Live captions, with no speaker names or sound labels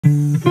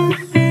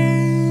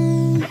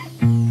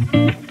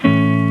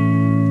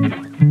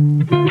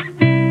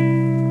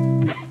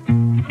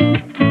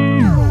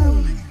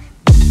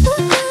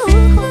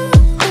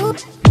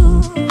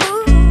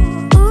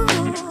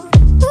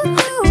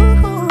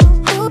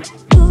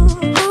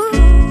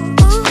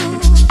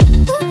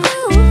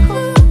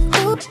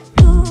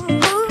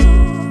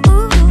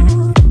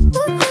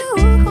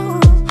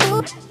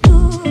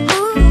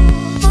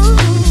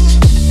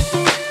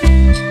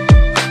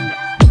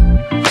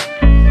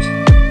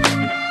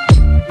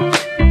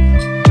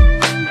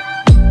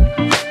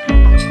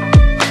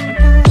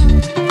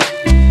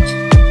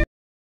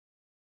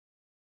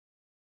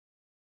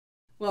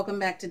Welcome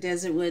back to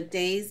Desertwood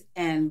Days,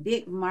 and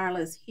Big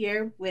Marla's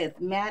here with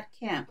Matt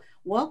Kemp.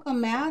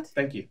 Welcome, Matt.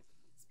 Thank you.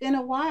 It's been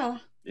a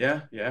while.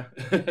 Yeah.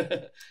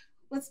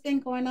 What's been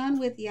going on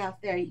with you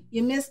out there?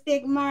 You miss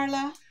Big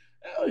Marla?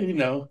 Oh,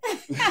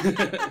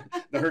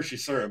 the Hershey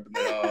syrup.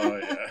 Oh,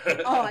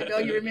 yeah. Oh, I know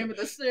you remember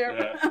the syrup.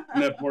 Yeah.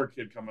 And that poor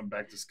kid coming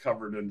back just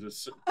covered in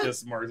just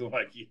marks. I'm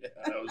like, yeah,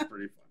 that was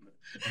pretty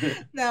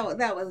fun.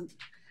 that was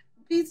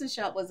Pizza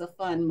Shop was a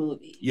fun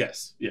movie.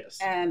 Yes.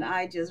 And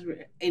I just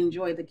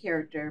enjoyed the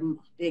character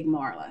Big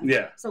Marla.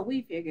 Yeah. So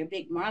we figured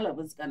Big Marla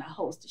was going to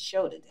host a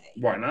show today.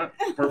 Why not?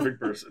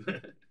 Perfect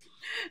person.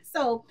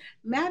 So,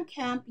 Matt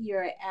Kemp,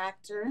 you're an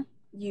actor.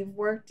 You've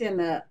worked in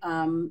a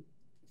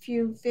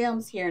few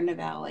films here in the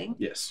Valley.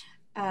 Yes.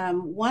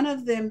 One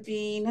of them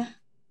being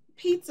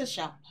Pizza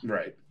Shop.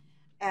 Right.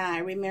 I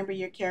remember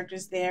your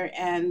characters there.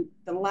 And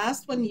the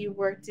last one you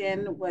worked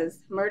in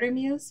was Murder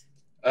Muse.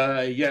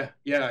 Yeah.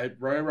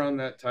 Right around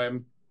that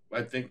time,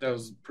 I think that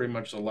was pretty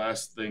much the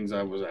last things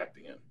I was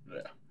acting in.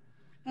 Yeah.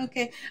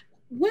 Okay.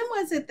 When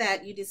was it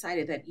that you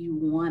decided that you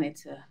wanted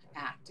to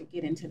act, to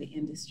get into the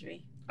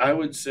industry? I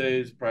would say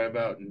it's probably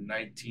about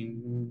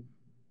 1999.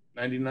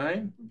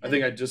 Okay. I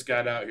think I just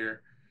got out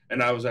here,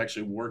 and I was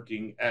actually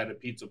working at a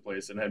pizza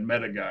place and had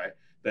met a guy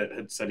that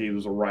had said he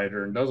was a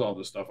writer and does all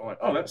this stuff. I'm like,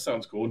 oh, that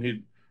sounds cool. And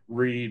he'd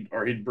read,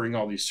 or he'd bring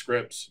all these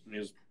scripts, and he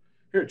was,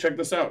 here, check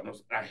this out. And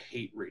I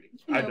hate reading.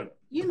 I don't.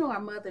 You know,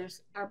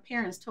 our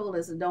parents told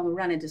us don't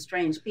run into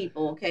strange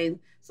people, okay?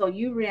 So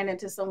you ran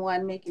into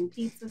someone making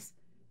pizzas?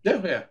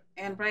 Yeah.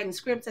 And writing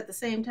scripts at the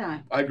same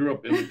time? I grew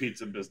up in the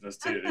pizza business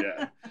too,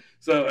 yeah.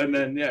 So, and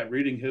then,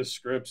 reading his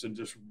scripts and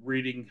just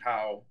reading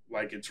how,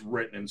 like, it's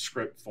written in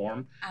script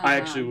form, I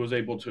actually was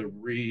able to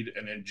read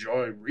and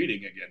enjoy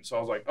reading again. So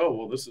I was like, oh,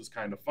 well, this is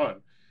kind of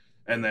fun.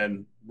 And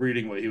then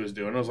reading what he was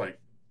doing, I was like,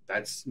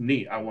 that's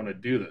neat. I want to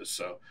do this.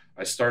 So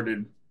I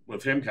started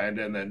with him kind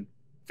of, and then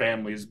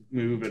families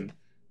move and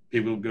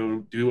people go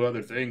do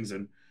other things,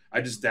 and I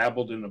just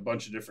dabbled in a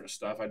bunch of different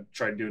stuff. I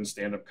tried doing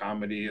stand-up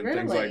comedy and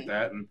things like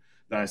that, and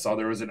then I saw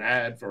there was an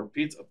ad for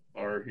pizza,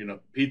 or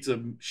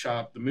Pizza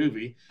Shop the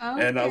movie.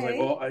 Okay. And I was like,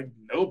 well, I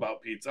know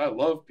about pizza, I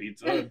love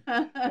pizza,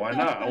 why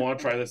not? I want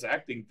to try this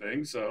acting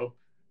thing. So,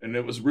 and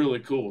it was really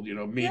cool,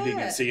 meeting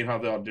and seeing how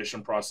the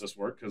audition process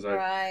worked, because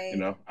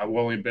I've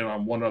only been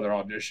on one other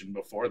audition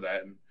before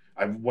that, and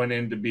I went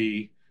in to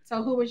be.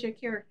 So who was your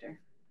character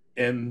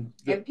in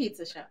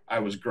Pizza Shop? I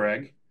was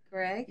Greg.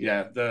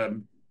 Yeah,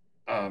 the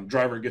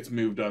driver gets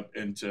moved up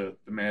into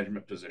the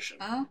management position.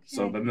 Okay.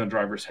 So then the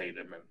drivers hate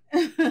him,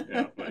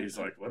 and but he's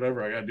like,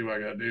 whatever, I gotta do what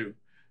I gotta do.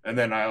 And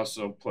then I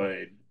also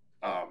played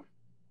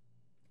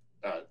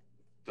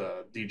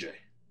the DJ.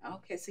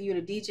 Okay, so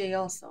you're the DJ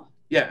also.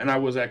 Yeah, and I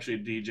was actually a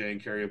DJ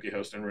and karaoke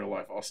host in real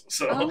life also.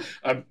 So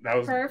that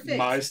was perfect.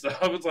 My stuff.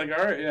 It's like,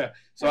 all right, yeah.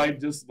 So I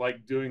just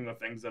like doing the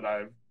things that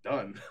I've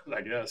done,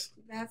 I guess.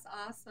 That's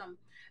awesome.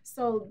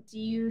 So do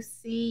you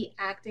see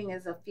acting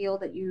as a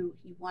field that you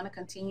want to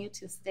continue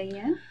to stay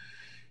in?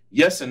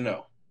 Yes and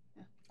no.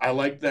 I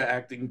like the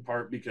acting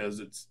part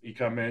because you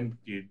come in,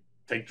 you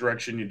take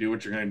direction, you do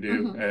what you're going to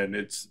do, and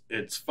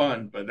it's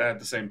fun. But at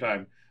the same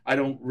time,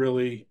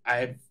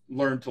 I've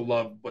learned to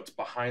love what's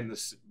behind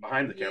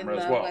the camera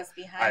as well. What's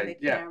behind the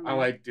camera. I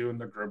like doing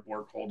the grip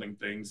work, holding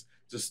things,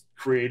 just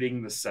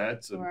creating the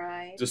sets, and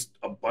just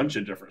a bunch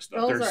of different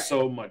stuff. There's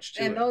so much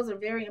to it. And those are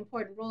very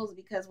important roles,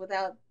 because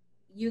without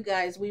you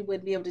guys, we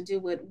wouldn't be able to do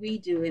what we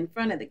do in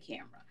front of the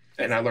camera.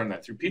 And I learned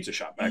that through Pizza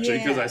Shop, actually,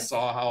 because I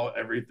saw how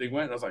everything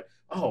went. I was like,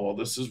 oh, well,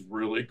 this is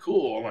really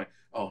cool. I'm like,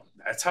 oh,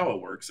 that's how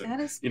it works. And, that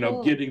is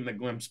cool. Getting the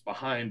glimpse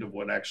behind of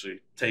what actually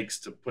takes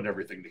to put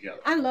everything together.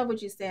 I love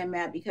what you're saying,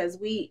 Matt, because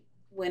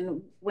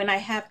when I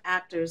have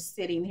actors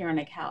sitting here on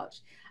the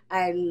couch,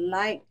 I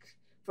like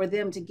for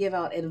them to give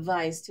out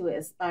advice to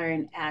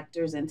aspiring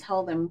actors and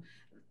tell them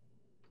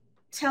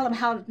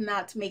how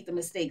not to make the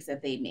mistakes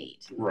that they made.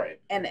 Right.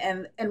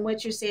 And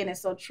what you're saying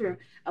is so true.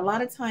 A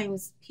lot of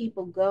times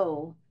people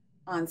go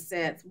on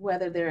sets,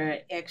 whether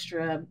they're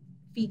extra,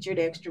 featured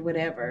extra,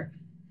 whatever,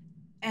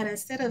 and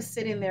instead of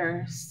sitting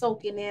there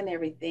soaking in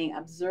everything,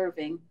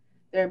 observing,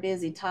 they're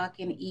busy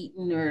talking,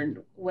 eating,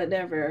 or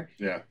whatever.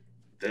 Yeah.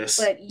 This.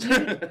 But let's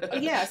not forget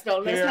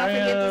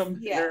this.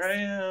 Yes. Here I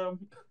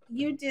am.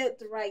 You did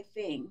the right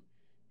thing,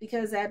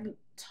 because that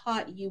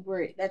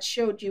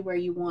showed you where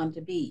you wanted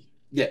to be.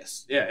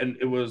 Yes. Yeah. And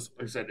it was,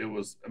 like I said, it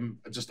was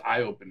just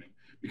eye-opening,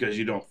 because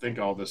you don't think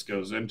all this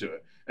goes into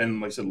it.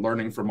 And like I said,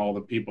 learning from all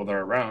the people that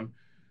are around.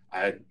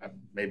 I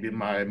maybe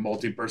my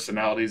multi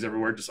personalities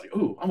everywhere, just like,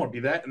 oh, I want to be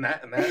that and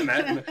that and that and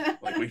that. And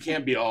like we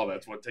can't be all.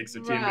 That's what takes a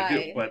team to do.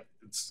 Right. But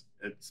it's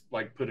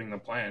like putting a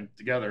plan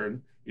together,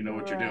 and you know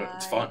what you're doing.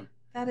 It's Right. fun.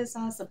 That is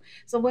awesome.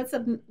 So what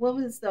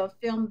was the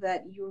film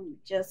that you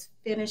just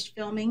finished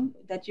filming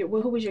that you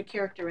who was your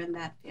character in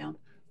that film?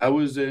 I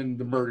was in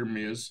the Murder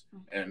Muse,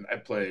 Mm. and I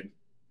played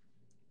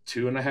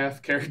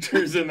 2.5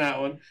 characters in that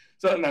one.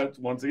 So no,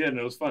 once again,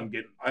 it was fun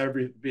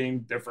getting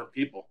being different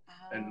people,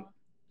 and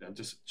Oh.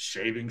 just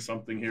shaving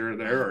something here or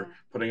there, Uh-huh. or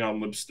putting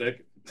on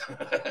lipstick.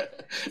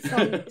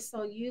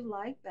 So you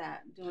like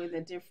that, doing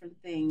the different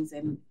things,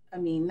 and I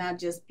mean not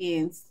just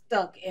being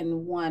stuck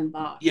in one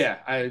box. Yeah.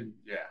 I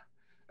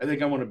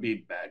think I want to be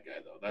bad guy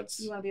though.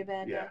 You want to be a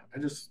bad Yeah.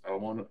 guy? I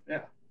want to.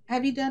 Yeah.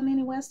 Have you done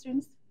many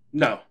westerns?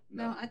 No.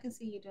 No, I can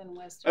see you doing Oh,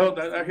 westerns.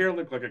 I hear I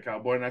look like a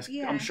cowboy, and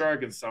Yeah. I'm sure I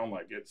can sound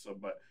like it. So,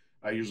 but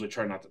I usually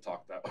try not to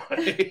talk that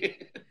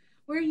way.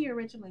 Where are you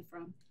originally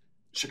from?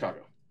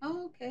 Chicago.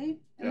 Oh, okay.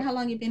 And Yeah. how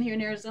long you been here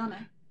in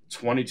Arizona?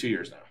 22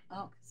 years now.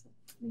 Oh, so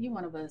you're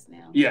one of us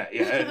now. Yeah.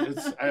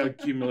 I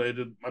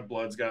accumulated. My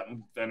blood's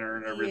gotten thinner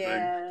and everything.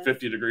 Yes.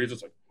 50 degrees.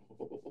 It's like.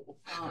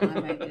 Oh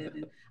my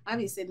goodness. I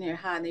be sitting there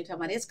hot and they talking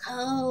about it's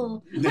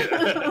cold.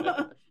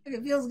 Yeah.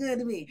 It feels good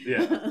to me.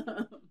 Yeah.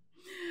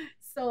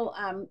 So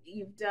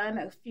you've done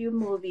a few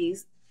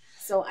movies.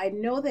 So I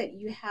know that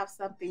you have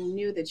something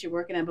new that you're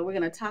working on, but we're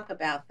going to talk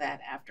about that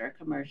after a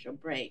commercial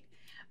break.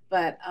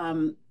 But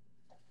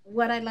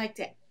what I'd like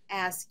to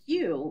ask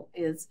you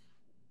is,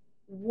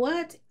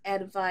 what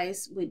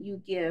advice would you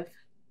give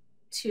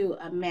to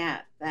a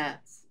Matt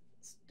that's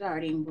just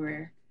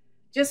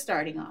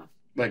starting off?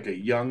 Like a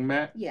young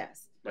Matt,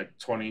 Yes. like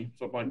 20,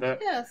 something like that.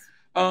 Yes.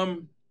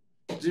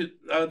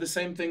 The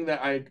same thing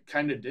that I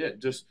kind of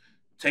did. Just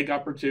take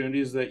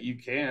opportunities that you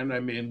can. I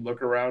mean,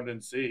 look around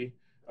and see,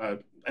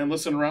 and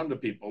listen around to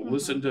people. Mhm.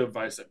 Listen to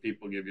advice that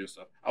people give you and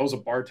stuff. I was a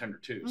bartender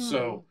too, Mhm.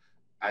 so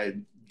I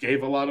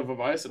gave a lot of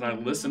advice, and I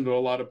Mhm. listened to a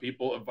lot of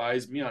people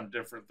advise me on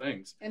different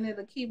things. And then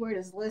the key word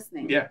is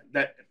listening. Yeah,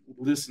 that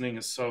listening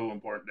is so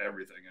important to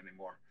everything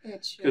anymore.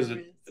 It sure Because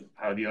is.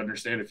 how do you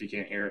understand if you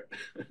can't hear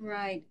it?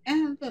 Right.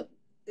 And but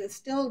it's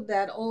still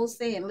that old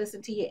saying,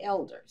 listen to your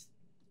elders.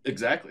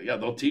 Exactly. Yeah,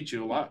 they'll teach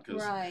you a lot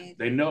because Right.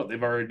 they know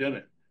they've already done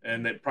it,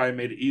 and they probably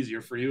made it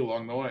easier for you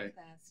along the way.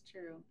 That's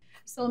true.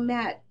 So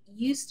Matt,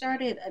 you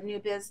started a new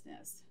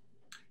business.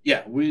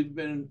 Yeah, we've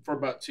been for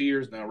about 2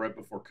 years now. Right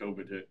before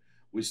COVID hit,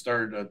 we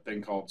started a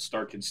thing called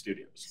Starkids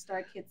Studios.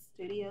 Starkids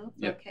Studios.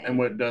 Yeah, Okay. and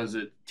what it does,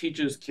 it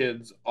teaches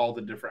kids all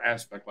the different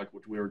aspects, like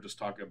what we were just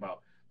talking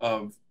about,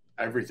 of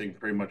everything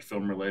pretty much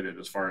film related,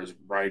 as far as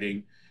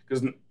writing.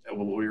 Because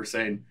what we were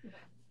saying,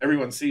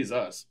 everyone sees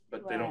us,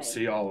 but they don't Right.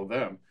 see all of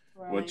them.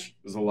 Right. Which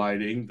is the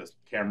lighting, the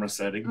camera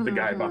setting, the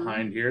guy Mhm.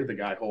 behind here, the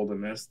guy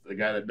holding this, the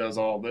guy that does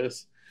all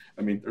this.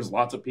 I mean, there's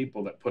lots of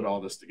people that put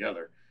all this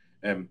together.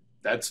 And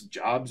that's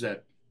jobs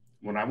that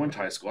when I went to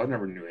high school, I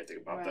never knew anything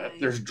about that. Right.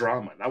 There's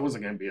drama. And I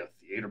wasn't going to be a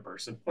theater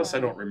person. Plus, I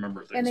don't Right.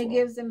 remember things And it well.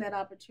 gives them that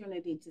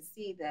opportunity to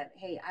see that,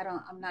 hey,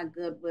 I'm not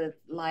good with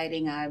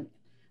lighting. I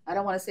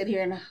don't want to sit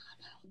here and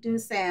do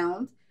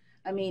sound.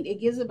 I mean, it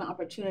gives them an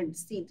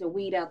opportunity to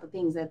weed out the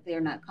things that they're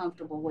not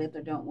comfortable with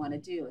or don't want to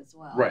do as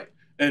well. Right.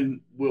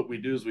 And what we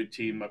do is we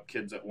team up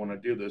kids that want to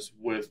do this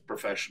with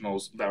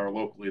professionals that are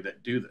locally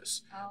that do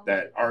this, Oh.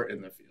 that are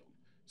in the field.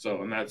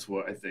 So, and that's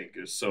what I think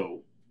is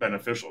so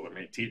beneficial. I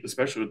mean,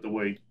 especially with the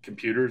way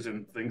computers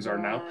and things are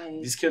now,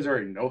 Right. these kids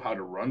already know how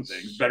to run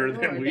things better Sure,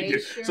 than we they do.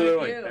 sure So they're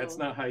like, do. that's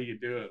not how you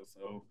do it.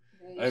 So,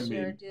 They I sure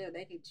mean- do.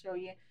 They can show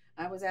you.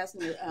 I was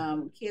asking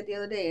the kid the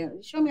other day,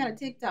 show me how to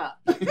TikTok.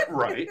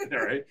 right.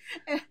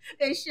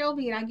 They show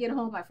me and I get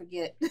home, I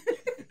forget.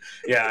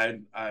 Yeah,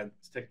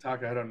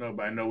 TikTok, I don't know,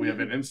 but I know we have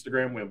an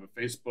Instagram, we have a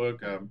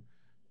Facebook.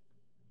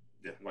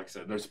 Yeah, like I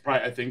said, there's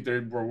probably, I think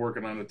we're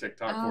working on a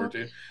TikTok for it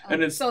too.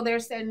 And it's- so they're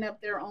setting up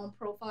their own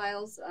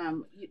profiles.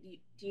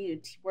 Do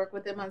you work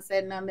with them on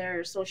setting on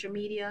their social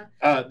media?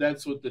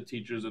 That's what the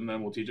teachers, and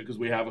then we'll teach it because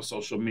we have a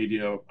social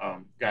media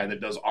guy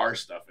that does our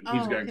stuff, and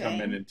he's going to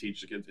come in and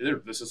teach the kids.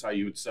 This is how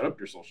you would set up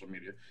your social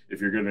media.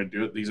 If you're going to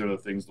do it, these are the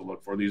things to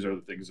look for. These are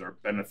the things that are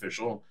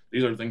beneficial.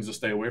 These are the things to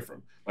stay away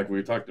from, like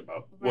we talked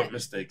about. Right. What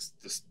mistakes,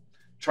 just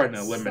trying to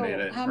eliminate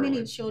it. How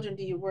many children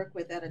do you work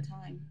with at a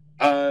time?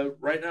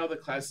 Right now, the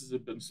classes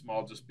have been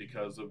small just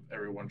because of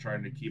everyone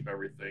trying to keep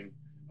everything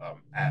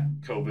at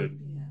COVID.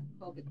 Yeah,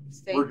 COVID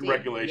safety.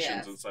 Regulations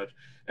Yes. and such.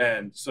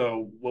 And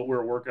so what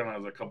we're working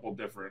on is a couple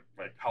different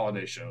like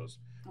holiday shows.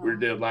 We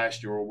did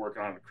last year, we're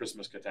working on A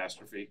Christmas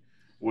Catastrophe,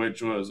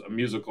 which was a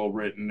musical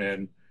written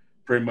in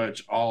pretty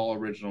much all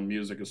original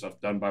music and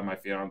stuff done by my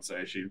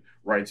fiance. She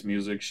writes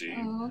music, she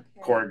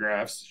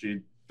choreographs, she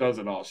does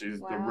it all. She's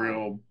the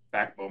real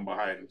backbone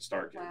behind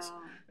Starkids.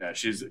 Wow. Yeah,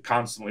 she's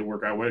constantly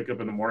working. I wake up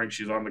in the morning,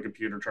 she's on the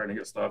computer trying to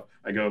get stuff.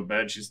 I go to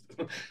bed,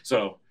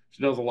 so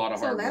she does a lot of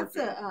hard work.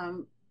 So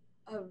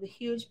that's a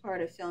huge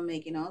part of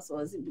filmmaking also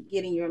is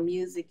getting your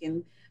music,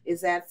 and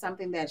is that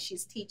something that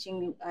she's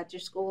teaching at your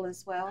school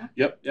as well?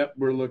 Yep, yep.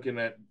 We're looking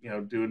at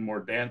doing more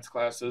dance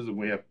classes, and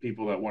we have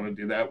people that want to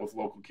do that with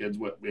local kids.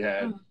 What we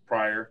had Mm,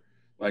 prior,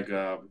 like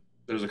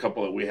there's a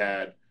couple that we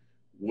had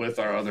with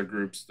our other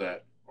groups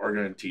that are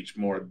going to teach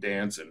more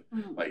dance and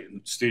mm. like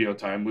studio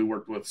time. We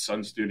worked with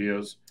Sun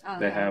Studios.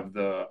 They Uh-huh. have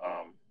the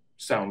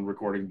sound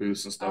recording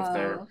booths and stuff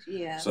there. Oh,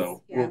 yes,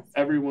 So yes.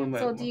 everyone that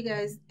So do you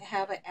guys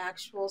have an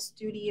actual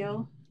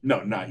studio?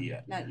 no, not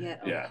yet. Not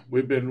yet. Yeah,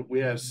 Okay. we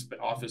have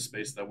office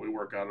space that we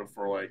work out of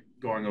for like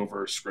going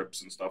over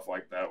scripts and stuff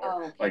like that,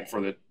 or like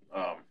Okay.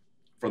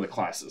 for the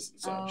classes and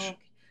Oh, such. okay.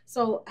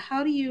 So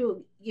how do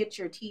you get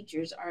your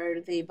teachers? Are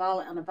they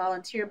on a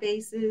volunteer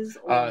basis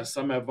or?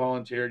 Some have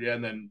volunteered, yeah,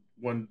 and then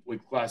when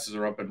classes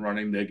are up and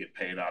running, they get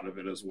paid out of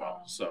it as well.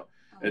 Oh, So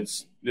okay.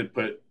 it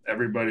put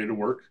everybody to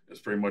work. Is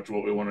pretty much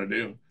what we want to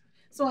do.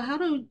 So how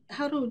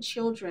do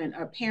children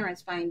or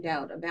parents find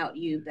out about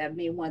you that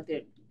may want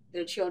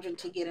their children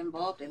to get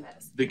involved in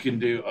this? They can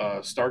do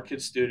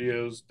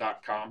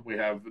starkidsstudios.com. We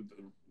have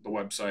the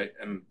website,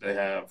 and they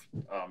have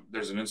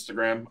there's an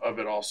Instagram of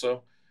it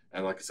also.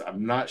 And like I said,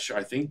 I'm not sure.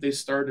 I think they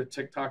started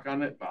TikTok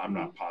on it, but I'm Mhm.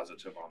 not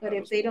positive on But that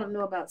if as they well. don't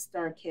know about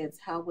Star Kids,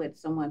 how would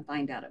someone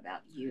find out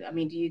about you? I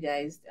mean, do you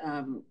guys,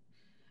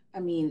 I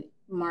mean,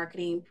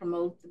 marketing,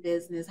 promote the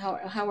business? How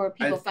are I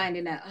people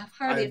finding out?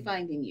 How are I they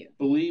finding you?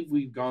 believe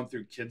we've gone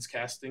through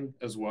kidscasting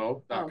as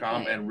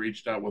well.com Okay, and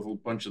reached out with a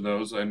bunch of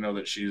those. I know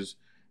that she's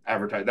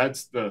advertised.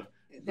 That's the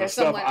there's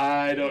stuff someone.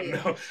 I don't Yeah,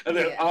 know. And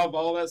then yeah. of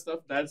all that stuff,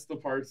 that's the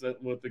parts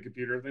that with the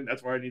computer thing.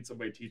 That's why I need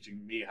somebody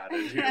teaching me how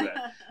to do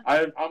that.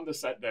 I'm the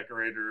set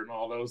decorator and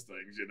all those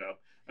things.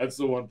 That's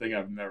the one thing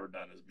I've never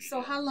done is So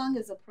media. how long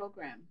is a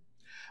program?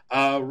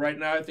 Right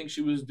now, I think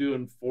she was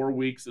doing 4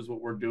 weeks is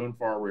what we're doing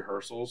for our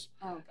rehearsals,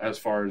 Okay. as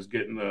far as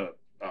getting the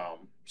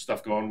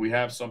stuff going. We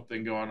have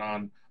something going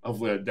on of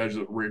the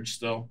Desert Ridge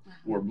still. Uh-huh.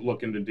 We're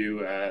looking to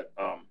do at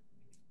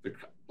the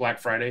Black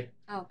Friday,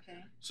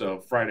 Okay. so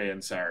Friday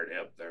and Saturday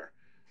up there.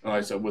 And like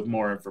I said, Oh. with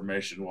more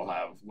information we'll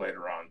have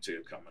later on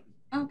too coming.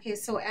 Okay.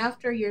 So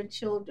after your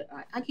children,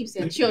 I keep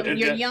saying children,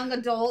 your Yeah, young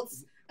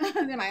adults.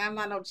 They're like, I'm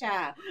not no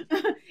child.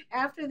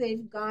 After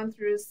they've gone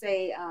through,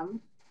 say,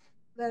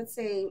 let's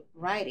say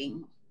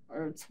writing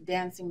or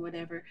dancing,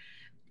 whatever,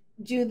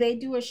 do they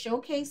do a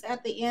showcase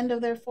at the end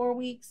of their 4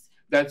 weeks?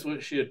 that's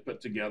what she had put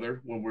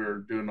together when we were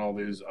doing all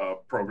these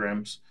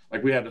programs.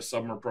 Like we had a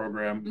summer Hmm.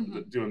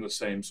 program doing the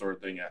same sort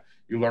of thing. Yeah,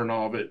 you learn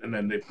all of it, and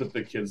then they put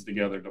the kids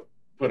together to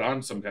put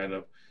on some kind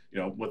of,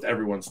 with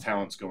everyone's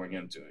talents going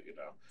into it.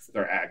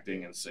 They're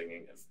acting and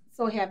singing. And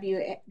So have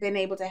you been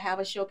able to have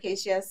a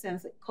showcase yet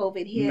since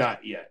COVID hit?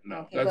 not yet. No,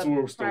 Okay, that's but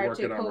where we're still prior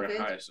to working on COVID?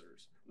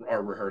 rehearsals.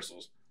 Our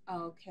rehearsals.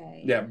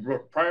 Okay. Yeah,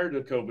 prior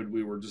to COVID,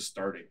 we were just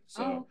starting,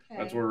 so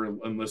that's Okay. where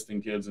we're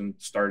enlisting kids and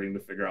starting to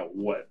figure out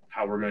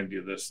how we're going to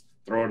do this,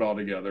 throw it all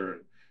together,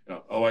 and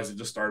otherwise it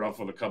just started off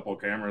with a couple of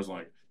cameras,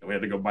 like and we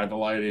had to go buy the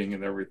lighting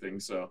and everything.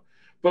 So,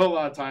 put a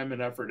lot of time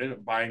and effort in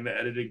it, buying the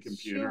editing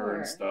computer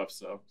and Sure. stuff.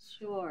 So,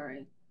 Sure.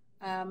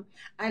 Um,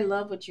 I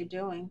love what you're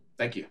doing.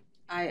 thank you.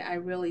 I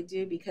really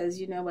do because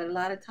you know what, a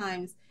lot of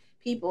times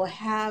people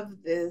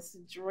have this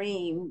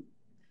dream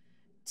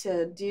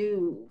to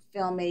do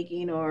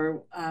filmmaking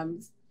or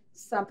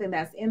something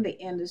that's in the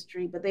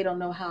industry, but they don't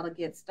know how to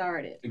get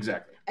started.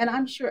 Exactly. And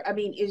I'm sure. I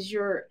mean, is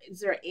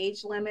there an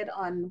age limit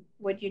on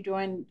what you're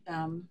doing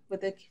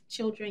with the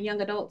children,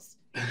 young adults?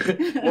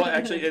 Well,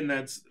 actually, and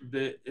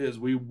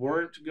we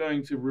weren't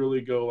going to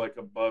really go like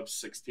above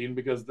 16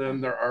 because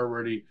then they're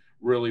already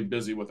really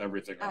busy with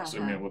everything else. I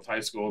Uh-huh. mean, with high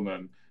school and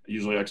then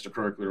usually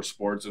extracurricular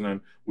sports, and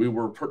then we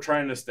were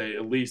trying to stay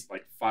at least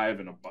like 5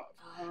 and above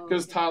Oh,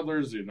 because okay.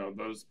 toddlers,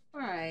 those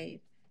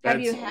Right.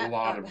 that's a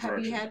lot of Have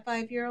you direction. had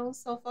 5-year-olds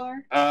so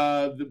far?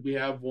 We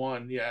have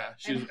one, yeah.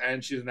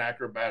 And She's an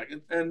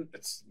acrobatic, and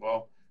it's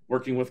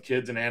working with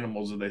kids and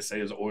animals, as they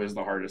say, is always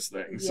the hardest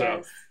thing. So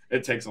yes,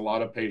 it takes a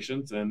lot of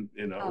patience, and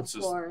of it's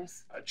just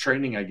course.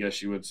 training, I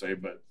guess you would say.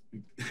 But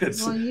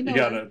it's Well, you you know,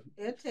 gotta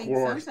it takes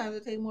pour sometimes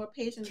it takes more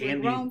patience with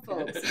candy. grown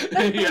folks.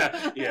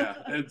 Yeah,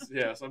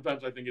 yeah.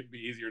 Sometimes I think it'd be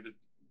easier to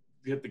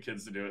get the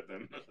kids to do it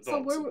than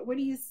So adults. where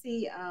do you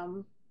see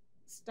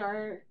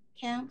star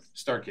camps,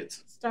 Star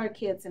kids. star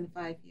kids in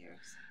 5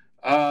 years?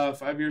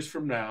 5 years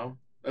from now,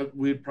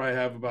 we'd probably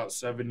have about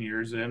 7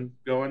 years in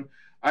going.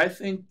 I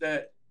think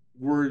that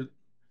we're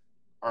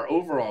our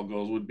overall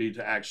goals would be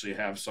to actually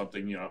have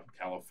something,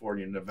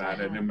 California,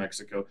 Nevada, Uh-huh. New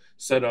Mexico,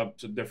 set up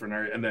to different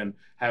areas, and then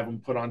have them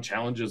put on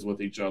challenges with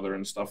each other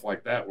and stuff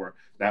like that, where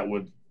that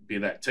would be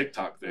that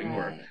TikTok thing,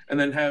 Right. and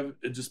then have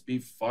it just be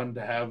fun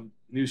to have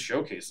new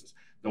showcases.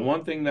 The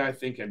one thing that I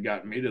think had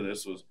gotten me to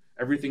this was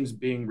everything's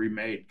being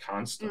remade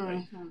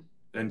constantly, Hmm.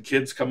 and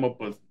kids come up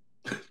with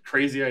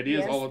crazy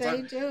ideas Yes, all the they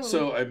time. do.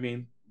 So, I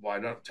mean, why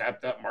not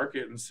tap that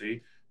market and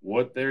see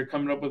what they're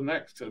coming up with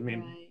next? I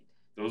mean, Right.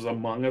 those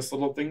Among Us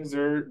little things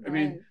are, I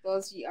mean, Right.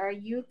 Those our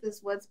youth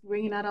is what's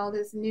bringing out all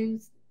this new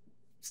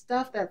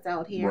stuff that's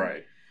out here.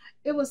 right.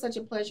 It was such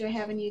a pleasure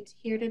having you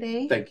here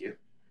today. Thank you.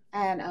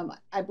 And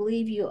I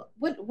believe you.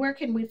 Where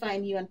can we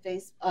find you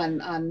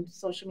on on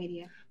social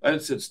media? I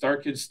said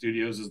Starkids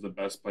Studios is the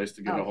best place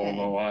to get a hold of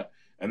a Okay. lot,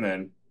 and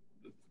then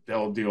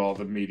they'll do all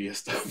the media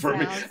stuff for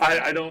me. Sounds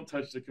I don't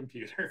touch the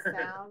computer.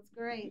 sounds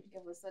great.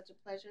 It was such a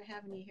pleasure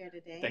having you here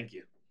today. Thank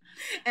you.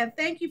 And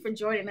thank you for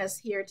joining us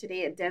here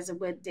today at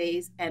Desertwood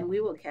Days, and we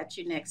will catch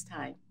you next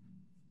time.